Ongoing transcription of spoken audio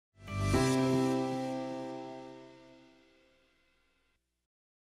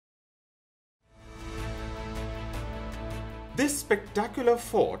This spectacular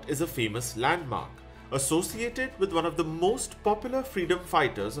fort is a famous landmark associated with one of the most popular freedom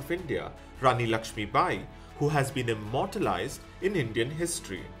fighters of India, Rani Lakshmi Bai, who has been immortalized in Indian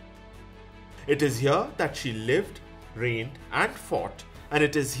history. It is here that she lived, reigned and fought, and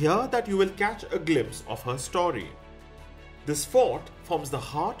it is here that you will catch a glimpse of her story. This fort forms the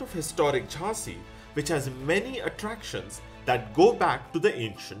heart of historic Jhansi, which has many attractions that go back to the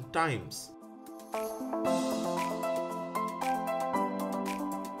ancient times.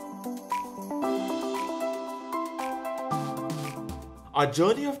 Our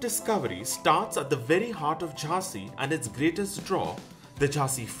journey of discovery starts at the very heart of Jhansi and its greatest draw, the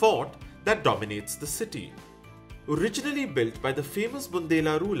Jhansi fort that dominates the city. Originally built by the famous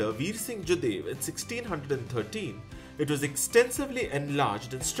Bundela ruler Veer Singh Judev in 1613, it was extensively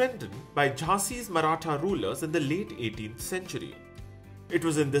enlarged and strengthened by Jhansi's Maratha rulers in the late 18th century. It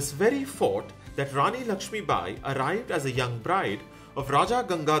was in this very fort that Rani Lakshmi Bai arrived as a young bride of Raja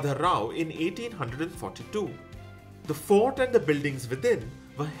Gangadhar Rao in 1842. The fort and the buildings within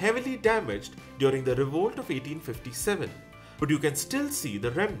were heavily damaged during the revolt of 1857, but you can still see the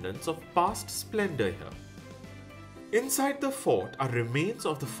remnants of past splendor here. Inside the fort are remains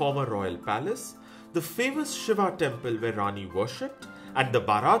of the former royal palace, the famous Shiva temple where Rani worshipped, and the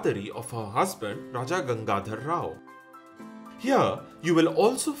baradari of her husband Raja Gangadhar Rao. Here you will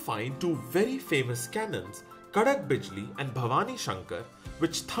also find two very famous cannons, Kadak Bijli and Bhavani Shankar,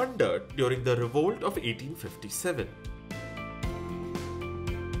 which thundered during the revolt of 1857.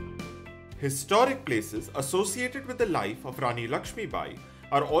 Historic places associated with the life of Rani Lakshmi Bai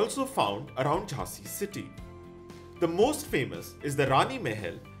are also found around Jhansi city. The most famous is the Rani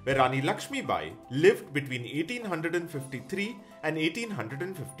Mahal, where Rani Lakshmi Bai lived between 1853 and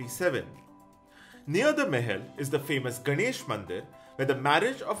 1857. Near the Mahal is the famous Ganesh Mandir, where the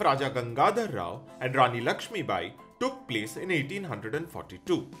marriage of Raja Gangadhar Rao and Rani Lakshmi Bai took place in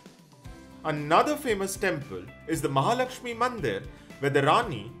 1842. Another famous temple is the Mahalakshmi Mandir, where the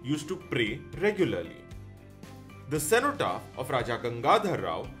Rani used to pray regularly. The cenotaph of Raja Gangadhar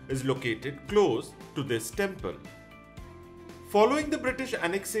Rao is located close to this temple. Following the British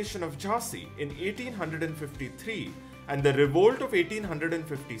annexation of Jhansi in 1853 and the revolt of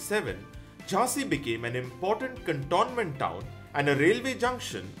 1857, Jhansi became an important cantonment town and a railway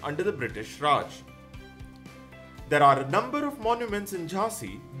junction under the British Raj. There are a number of monuments in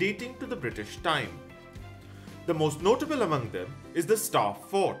Jhansi dating to the British time. The most notable among them is the Star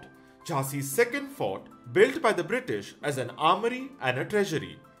Fort, Jhansi's second fort built by the British as an armory and a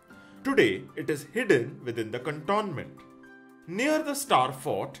treasury. Today it is hidden within the cantonment. Near the Star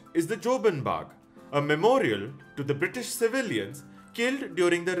Fort is the Joban Bagh, a memorial to the British civilians killed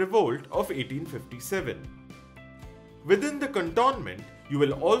during the revolt of 1857. Within the cantonment, you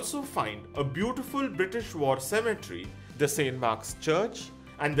will also find a beautiful British war cemetery, the St. Mark's Church,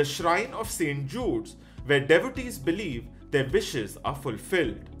 and the Shrine of St. Jude's, where devotees believe their wishes are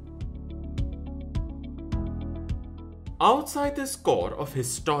fulfilled. Outside this core of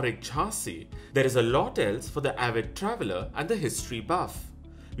historic Jhansi, there is a lot else for the avid traveler and the history buff.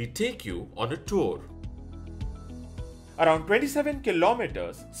 We take you on a tour. Around 27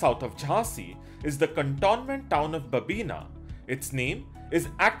 kilometers south of Jhansi is the cantonment town of Babina. Its name is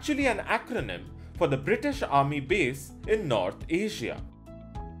actually an acronym for the British Army base in North Asia.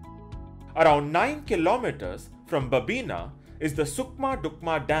 Around 9 kilometers from Babina is the Sukma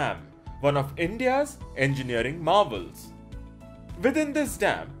Dukma Dam, one of India's engineering marvels. Within this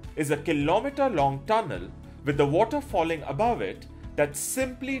dam is a kilometer-long tunnel with the water falling above it that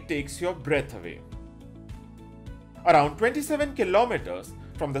simply takes your breath away. Around 27 kilometers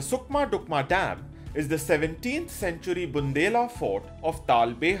from the Sukma Dukma Dam is the 17th century Bundela fort of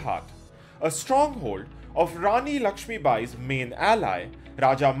Tal Behat, a stronghold of Rani Lakshmi Bai's main ally,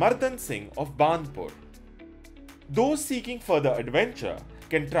 Raja Mardan Singh of Bandpur. Those seeking further adventure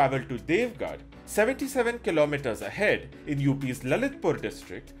can travel to Devgarh, 77 kilometers ahead in UP's Lalitpur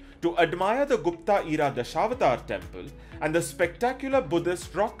district, to admire the Gupta era Dashavatar temple and the spectacular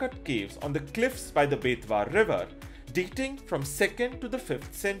Buddhist rock-cut caves on the cliffs by the Betwa river, dating from 2nd to the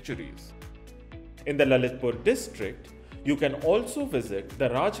 5th centuries. In the Lalitpur district, you can also visit the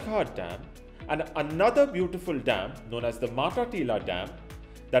Rajghat Dam and another beautiful dam known as the Mata Tila Dam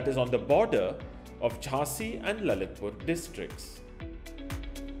that is on the border of Jhansi and Lalitpur districts.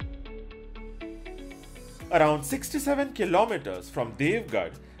 Around 67 kilometers from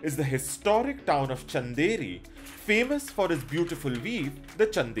Devgarh is the historic town of Chanderi, famous for its beautiful weave, the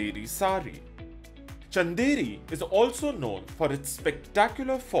Chanderi Sari. Chanderi is also known for its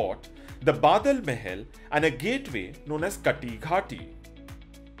spectacular fort, the Badal Mahal, and a gateway known as Kati Ghati.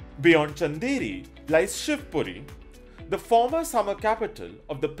 Beyond Chanderi lies Shivpuri. the former summer capital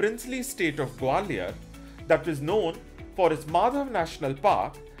of the princely state of Gwalior that was known for its Madhav National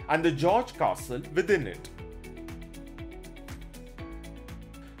Park and the George Castle within it.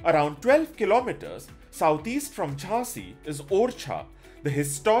 Around 12 kilometers southeast from Jhansi is Orchha, the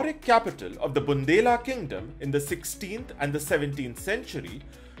historic capital of the Bundela kingdom in the 16th and the 17th century,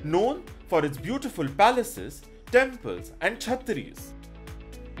 known for its beautiful palaces, temples and chhatris.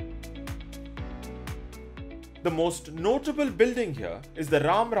 The most notable building here is the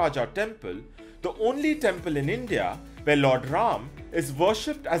Ram Raja temple, the only temple in India where Lord Ram is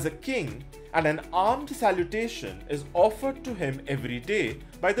worshipped as a king and an armed salutation is offered to him every day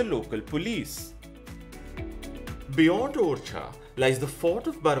by the local police. Beyond Orchha lies the fort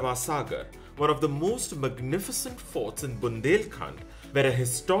of Barwa-Sagar, one of the most magnificent forts in Bundelkhand, where a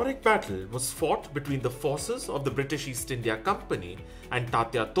historic battle was fought between the forces of the British East India Company and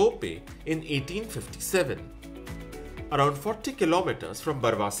Tatya Tope in 1857. Around 40 kilometers from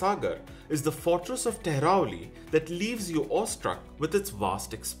Barwa-Sagar is the fortress of Tehrauli that leaves you awestruck with its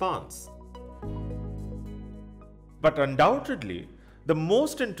vast expanse. But undoubtedly, the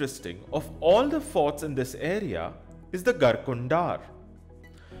most interesting of all the forts in this area is the Garkundar.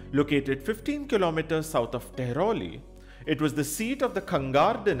 Located 15 kilometers south of Tehrauli, it was the seat of the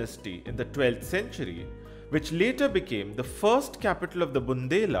Khangar dynasty in the 12th century, which later became the first capital of the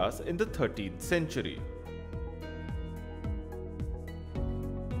Bundelas in the 13th century.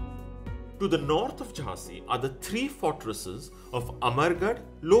 To the north of Jhansi are the three fortresses of Amargarh,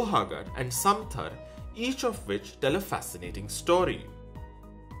 Lohagarh and Samthar, each of which tell a fascinating story.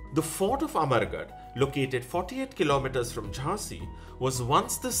 The fort of Amargarh, located 48 kilometers from Jhansi, was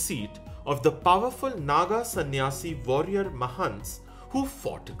once the seat of the powerful Naga sannyasi warrior Mahants who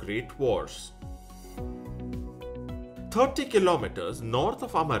fought great wars. 30 kilometers north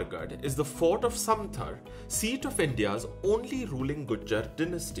of Amargarh is the fort of Samthar, seat of India's only ruling Gujjar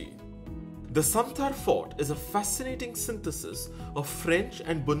dynasty. The Samthar fort is a fascinating synthesis of French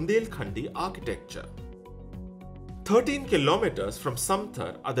and Bundelkhandi architecture. 13 kilometers from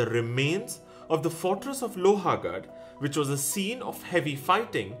Samthar are the remains of the fortress of Lohagarh, which was a scene of heavy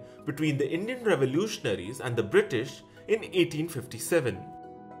fighting between the Indian revolutionaries and the British in 1857.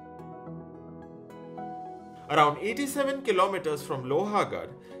 Around 87 kilometers from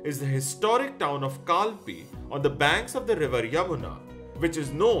Lohagarh is the historic town of Kalpi on the banks of the river Yamuna, which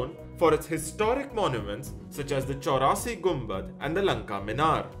is known for its historic monuments such as the Chaurasi Gumbad and the Lanka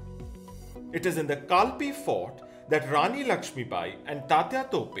Minar. It is in the Kalpi fort that Rani Lakshmi Bai and Tatya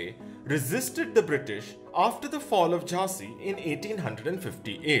Tope resisted the British after the fall of Jhansi in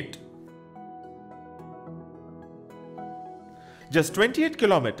 1858. Just 28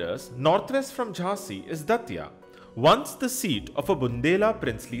 kilometers northwest from Jhansi is Datia, once the seat of a Bundela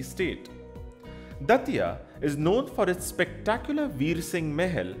princely state. Datia is known for its spectacular Veer Singh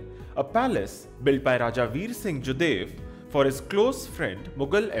Mahal, a palace built by Raja Veer Singh Judev for his close friend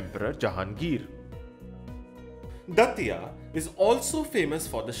Mughal Emperor Jahangir. Datia is also famous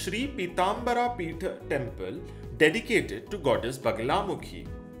for the Sri Pitambara Pitha temple dedicated to goddess Baglamukhi.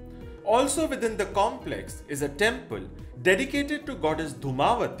 Also within the complex is a temple dedicated to goddess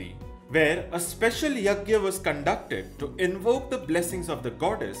Dhumavati, where a special yajna was conducted to invoke the blessings of the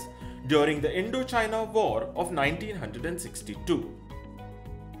goddess during the Indochina War of 1962.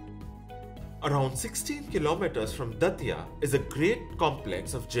 Around 16 kilometers from Datia is a great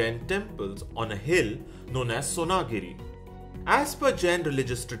complex of Jain temples on a hill known as Sonagiri. As per Jain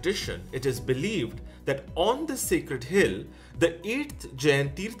religious tradition, it is believed that on this sacred hill, the 8th Jain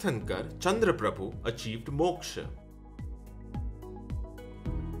Tirthankar Chandraprabhu achieved moksha.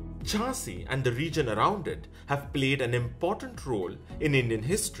 Jhansi and the region around it have played an important role in Indian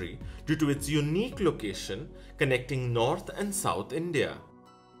history due to its unique location connecting North and South India.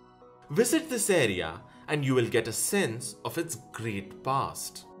 Visit this area and you will get a sense of its great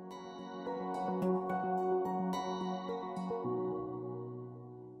past.